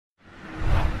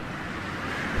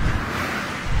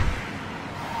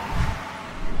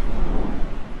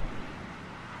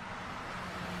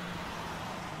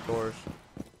doors.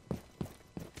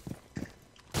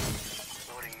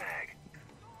 Loading mag.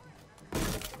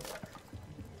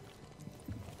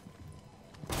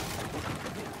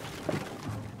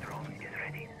 Drone is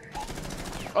ready.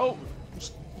 Oh,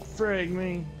 frig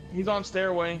me. He's on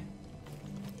stairway.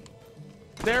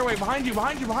 Stairway behind you,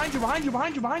 behind you, behind you, behind you,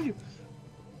 behind you, behind you.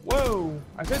 Whoa,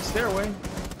 I said stairway.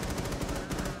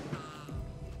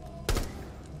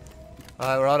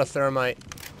 Alright, we're out of thermite.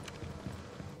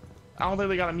 I don't think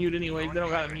they got a mute anyways. They don't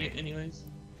got a mute anyways.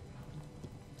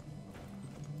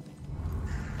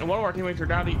 And one of our teammates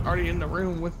are already in the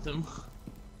room with them.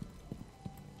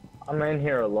 I'm in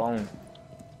here alone.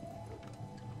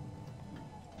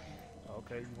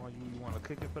 Okay, you want to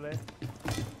cook it for that?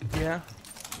 Yeah,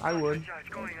 I would.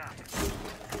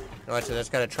 Oh, actually, that's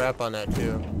got a trap on that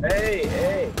too. Hey,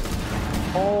 hey.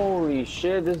 Holy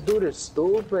shit, this dude is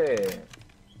stupid.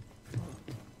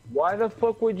 Why the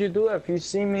fuck would you do that if you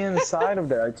see me inside of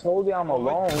there? I told you I'm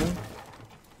alone.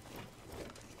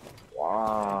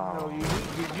 Wow.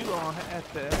 You don't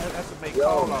have to make Yo,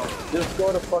 call out. just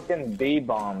go to fucking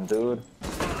B-bomb, dude.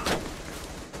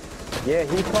 Yeah,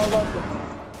 he called out the...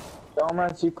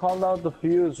 Dumbass, you called out the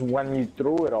fuse when you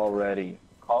threw it already.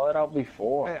 Call it out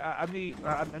before. Hey, I need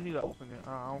to open it.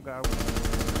 I don't got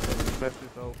mess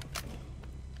this over.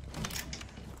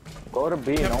 Go to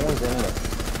B, no one's in there.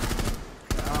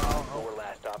 Four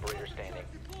last operator standing.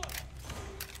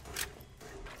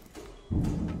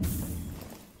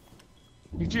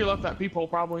 You should have left that peephole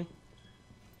probably.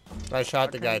 I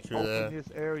shot the guy can't through open there. this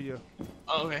area.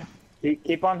 Oh, okay.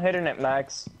 Keep on hitting it,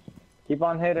 Max. Keep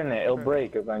on hitting it. It'll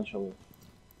break eventually.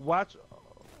 Watch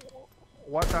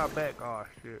our back. Oh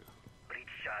shit. Breach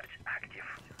charge active.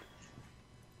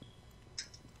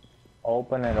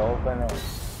 Open it, open it.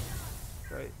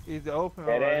 Right. Is it open?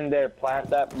 Get in there, plant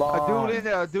that bomb. A dude in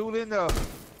there. A dude in there.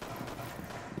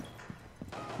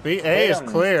 B A is him.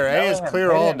 clear. A Nail is him. clear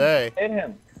Hit all him. day. Hit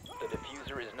him. The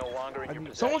diffuser is no longer in your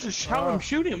possession. Someone should help him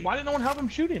shoot him. Why didn't no one help him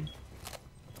shoot him?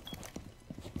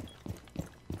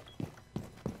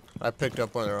 I picked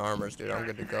up one of their armors, dude. I'm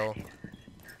good to go.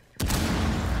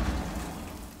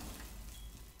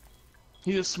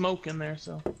 He just smoke in there,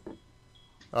 so.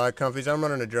 Alright, comfies. I'm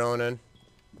running a drone in.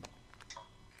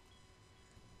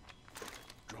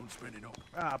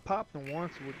 I popped him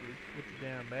once with the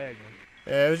damn bag.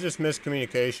 Yeah, it was just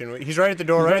miscommunication. He's right at the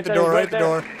door. Right at the door. Right at the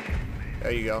door.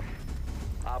 There you go.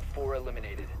 Op 4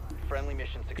 eliminated. Friendly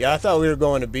mission success. Yeah, I thought we were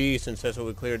going to B since that's what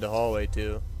we cleared the hallway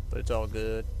to, but it's all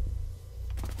good.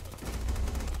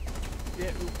 Yeah.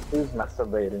 Who's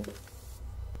masturbating?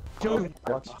 Kill him.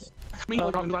 I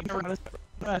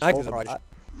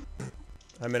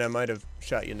mean, I might have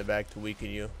shot you in the back to weaken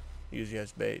you. Use you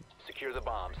as bait. Secure the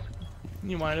bombs.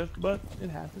 You might have, but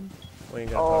it happened. We ain't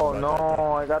gotta Oh talk about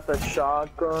no, I got the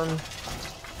shotgun.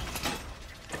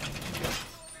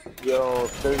 Yo,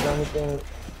 if there's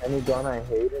any gun I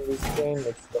hate in this game,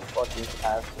 it's the fucking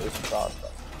Casper's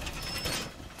shotgun.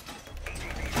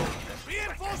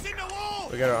 that.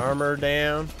 We got our armor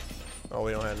down. Oh,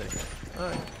 we don't have any.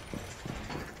 Alright.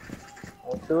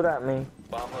 Don't shoot at me.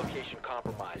 Bomb location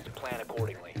compromised. Plan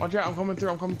accordingly. Watch out, I'm coming through,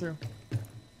 I'm coming through.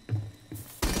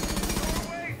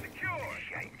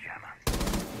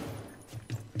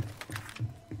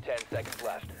 10 seconds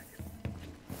left.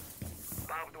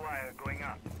 Barbed wire going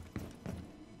up.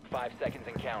 5 seconds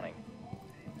and counting.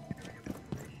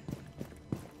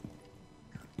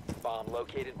 Bomb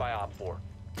located by Op 4.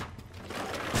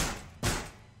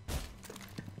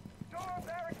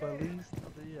 Police.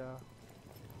 Yeah.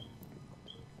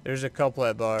 There's a couple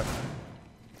at bar.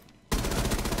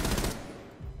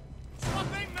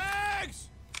 Swapping mags!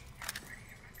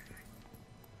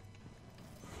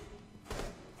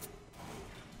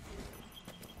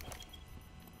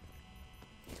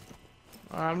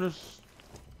 I'm just.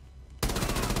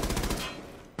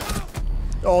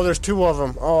 Oh, there's two of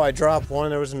them. Oh, I dropped one.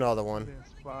 There was another one. Been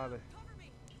spotted.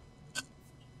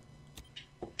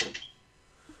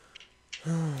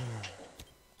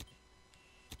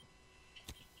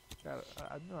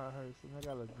 I know I heard something. I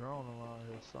got a drone around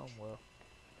here somewhere.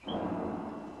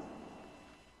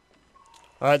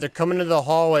 All right, they're coming to the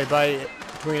hallway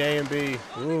between A and B.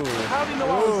 Ooh. How did he know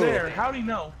I was Ooh. there? How did he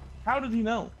know? How did he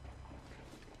know?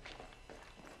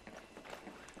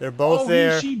 They're both Oh,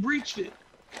 there. she breached it.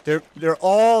 They're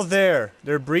all there.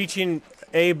 They're breaching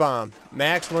A bomb.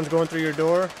 Max, one's going through your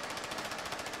door.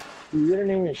 You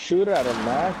didn't even shoot at him,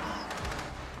 Max.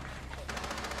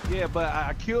 Yeah, but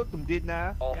I killed them, didn't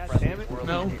I? All God friendlies damn it. were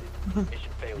No. eliminated.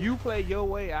 Mission failure. You play your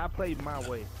way, I play my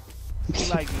way.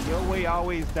 Like your way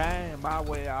always dying, my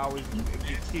way I always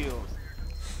get kills.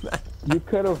 You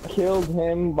could have killed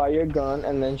him by your gun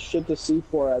and then shit the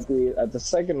C4 at the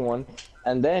second one,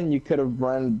 and then you could have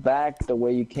run back the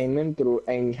way you came in through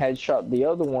and headshot the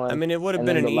other one. I mean, it would have and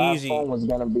been then an the last easy. one was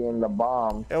gonna be in the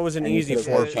bomb. That was an and you easy could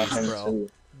have 4-piece, headshot him bro.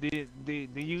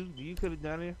 too. You could have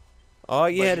done it. All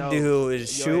you But had to no, do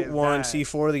is your shoot ass one, died.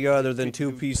 C4 the other, then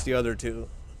 2-piece the other two.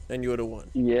 Then you would have won.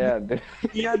 Yeah. dude.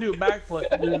 You gotta do a backflip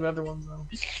to do the other ones though.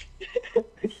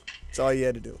 That's all you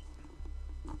had to do.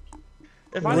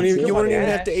 If You I wouldn't didn't even, kill you my wouldn't even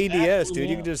dad, have to that ADS, blew dude. me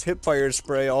You up. could just hip fire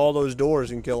spray all those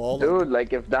doors and kill all of them. Dude,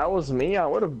 like if that was me, I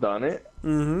would have done it.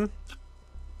 Mm-hmm.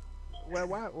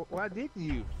 Well, why didn't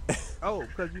you? Oh,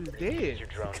 because you was dead. Your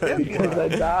drone. Because I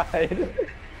died.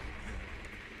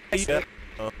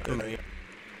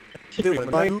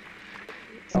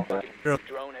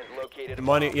 Drone has located a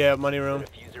Money, bomb. yeah, money The room.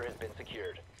 diffuser has been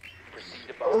secured. Proceed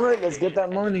to bomb Alright, let's get that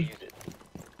and money. defuse it.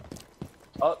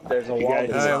 Oh, there's a wall.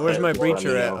 Alright, where's my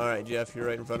breacher at? All Alright, Jeff, you're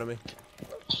right in front of me.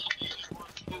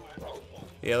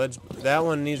 Yeah, let's. That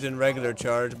one needs a regular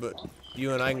charge, but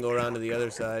you and I can go around to the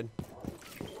other side.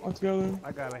 Let's go then.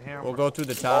 I got a hammer. We'll go through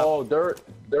the top. Oh,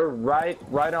 they're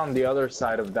right on the other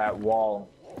side of that wall.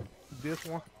 This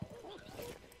one.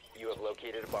 You have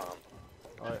located a bomb.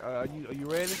 Are you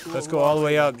ready? Let's go all the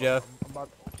way up, Jeff. I'm about,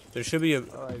 There should be a.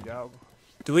 all right, y'all.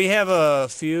 Do we have a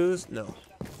fuse? No.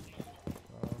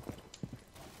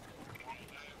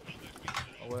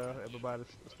 Well, everybody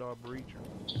start breaching.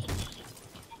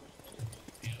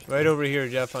 Right over here,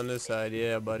 Jeff, on this side.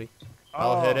 Yeah, buddy.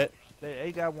 I'll hit it.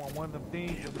 They got one of them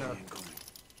things in there.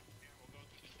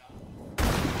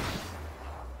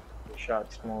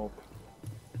 Shot smoke.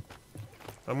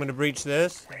 I'm gonna breach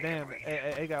this. Damn,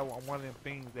 they got one of them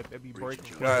things that be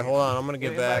breaking. Alright, hold on. I'm gonna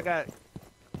get Anybody back. got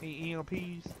any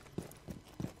EMPs?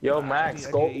 Yo, Max,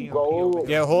 I go. get EMP Go. over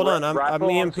Yeah, hold on. wrap I'm it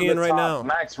onto EMPing the right top. now.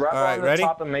 Max, wrap All right, on the ready?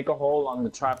 top and make a hole on the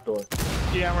trapdoor.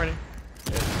 Yeah, I'm ready.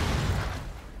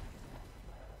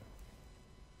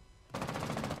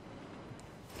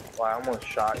 Wow, I almost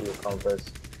shot you, Compass.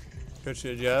 Good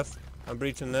shit, Jeff. I'm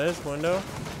breaching this window.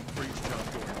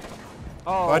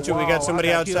 Oh, Watch it, we wow, got somebody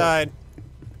I got killed. outside.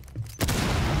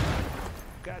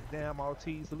 Goddamn,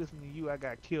 Ortiz, to listen to you, I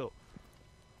got killed.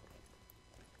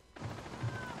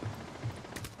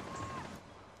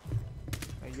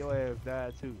 And your ass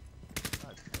died too.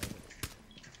 God damn it.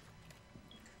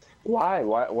 Why?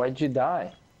 Why'd you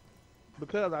die?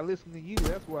 Because I listened to you,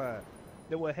 that's why.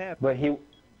 That what happened. But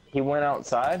he went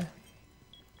outside.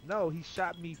 No, he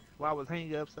shot me while I was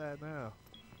hanging upside down.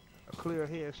 A clear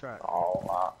headshot. Oh,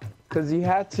 wow. Cause you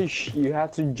had to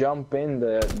jump in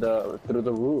the through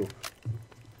the roof.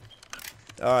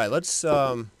 Alright, let's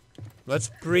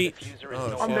breach. Diffuser is Oh, no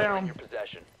shit. I'm longer down. in your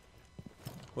possession.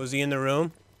 Was he in the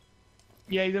room?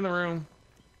 Yeah, he's in the room.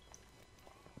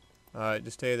 Alright,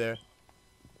 just stay there.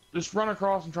 Just run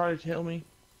across and try to kill me.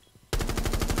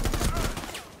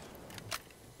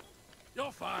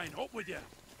 You're fine. Up with you.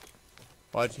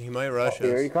 Watch, he might rush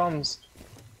Here he us. comes.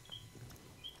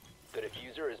 The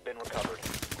diffuser has been recovered.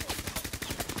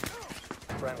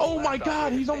 Friendly Oh my last god,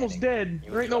 operator he's almost standing. dead.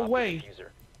 You There ain't no dropped the way. diffuser.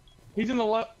 He's in the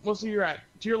left. We'll see you're at.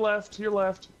 To your left, to your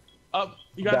left. Up.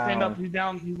 You gotta stand Down. up. He's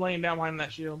down. He's laying down behind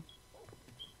that shield.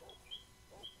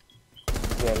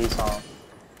 Yeah, he saw him.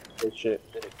 Good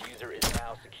shit. The diffuser is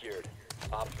now secured.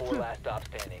 Op 4 last stop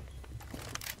standing.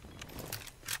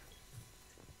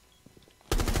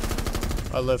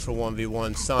 I live for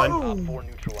 1v1, son. Op 4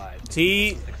 neutralized.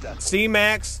 See,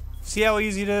 Max? See how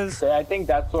easy it is? So I think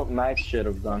that's what Max should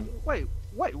have done. Wait,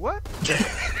 what?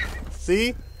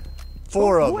 See?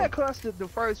 Four who of had them. clustered the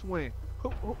first win?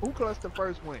 Who clustered the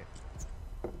first win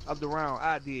of the round?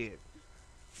 I did.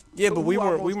 Yeah, but we Who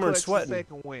weren't almost clutched the sweating.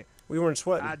 second win? We weren't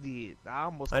sweating. I did. I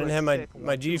almost. I didn't clutched have the my- second my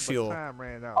one, G but Fuel. Time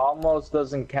ran out. Almost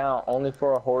doesn't count. Only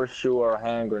for a horseshoe or a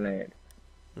hand grenade.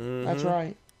 Mhm. That's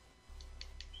right.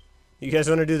 You guys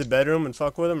want to do the bedroom and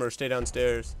fuck with them, or stay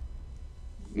downstairs?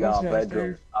 Yeah, Let's go bedroom.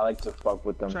 upstairs. I like to fuck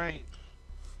with them. Train.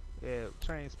 Yeah,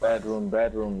 train spot.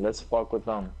 Bedroom. Let's fuck with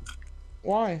them.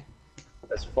 Why?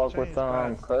 Let's fuck with Change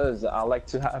them, spots. cause I like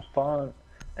to have fun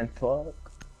and fuck.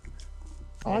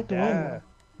 I like the Yeah. one.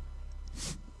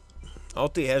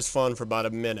 Alti has fun for about a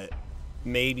minute,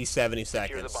 maybe 70 the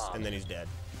seconds, bomb. and then he's dead.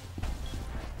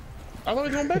 I thought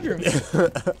he was going bedroom.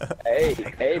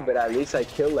 Hey, but at least I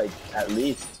kill like at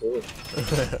least two.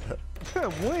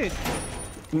 Win.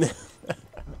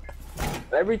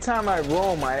 Every time I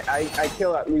roam, I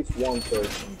kill at least one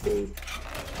person, dude.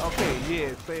 Okay, yeah,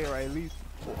 say it right. At least.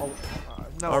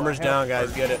 No, Armor's I have down, guys.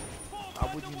 first. Get it.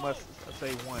 I wouldn't must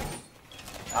say one.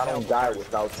 I don't die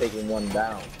without taking one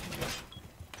down.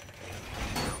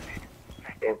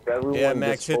 If everyone Yeah,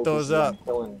 Max, just hit those focuses on up.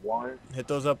 killing one, Hit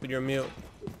those up with your mute.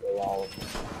 it's a all of them.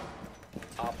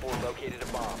 Op 4 located a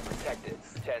bomb. Protect it.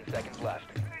 10 seconds left.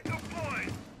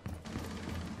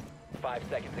 5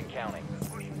 seconds and counting.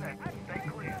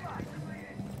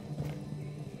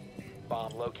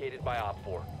 Bomb located by Op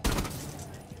 4.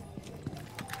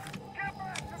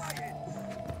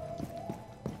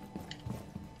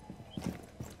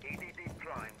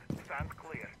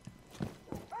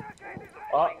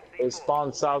 Oh, it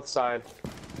spawned south side.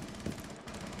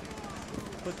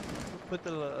 Put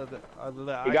the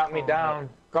He got me icon down.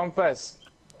 Confess.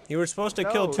 You were supposed to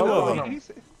up. kill No, two no, of them. he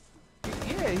said,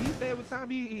 yeah, he said every time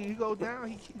he go down,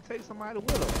 he takes somebody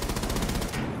with him.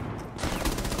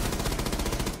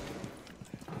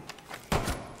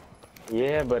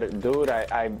 Yeah, but dude,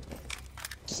 I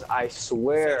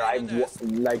swear,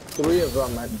 like 3 of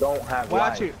them don't have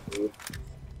Watch life. it. Dude.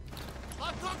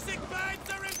 Our toxic mines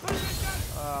are in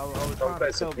position! I was trying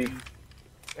to tell you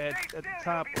at the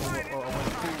top or where the pool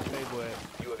table at.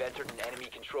 You have entered an enemy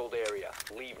controlled area.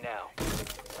 Leave now.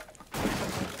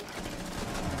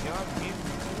 Y'all hear me?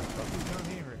 Y'all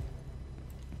hear me?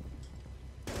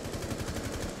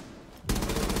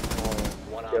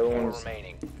 One Op Good 4 ones.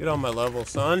 remaining. Get on my level,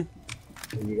 son.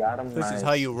 You got him. This nice. is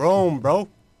how you roam, bro.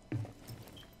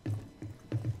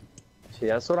 See,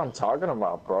 that's what I'm talking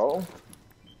about, bro.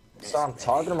 That's what I'm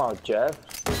talking about, Jeff.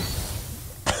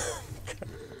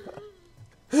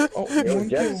 Oh, Yo, one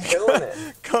Jeff's kill. killing it.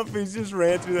 Comfies just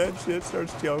ran through that shit,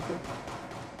 starts joking.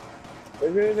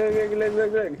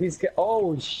 Look.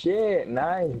 Oh shit,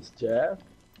 nice, Jeff.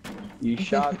 You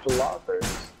shot the lockers.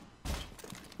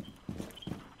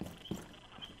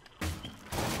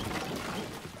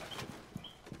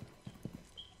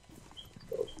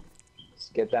 Let's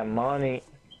get that money.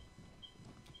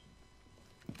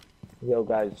 Yo,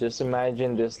 guys, just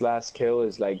imagine this last kill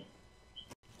is like,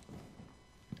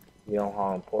 you know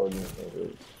how important it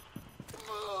is.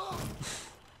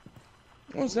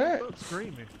 What's that? Who's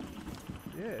screaming?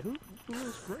 Yeah, who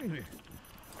was screaming?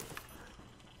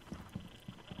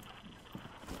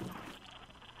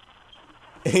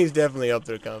 He's definitely up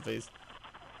there, Comfies.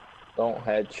 Don't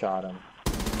headshot him.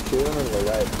 Shoot him in the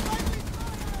leg.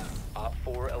 Op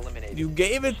 4 eliminated. You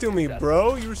gave it to me,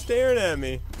 bro. You were staring at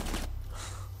me.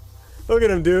 Look at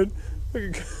him, dude.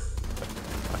 Look at.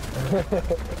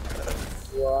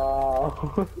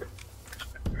 Wow.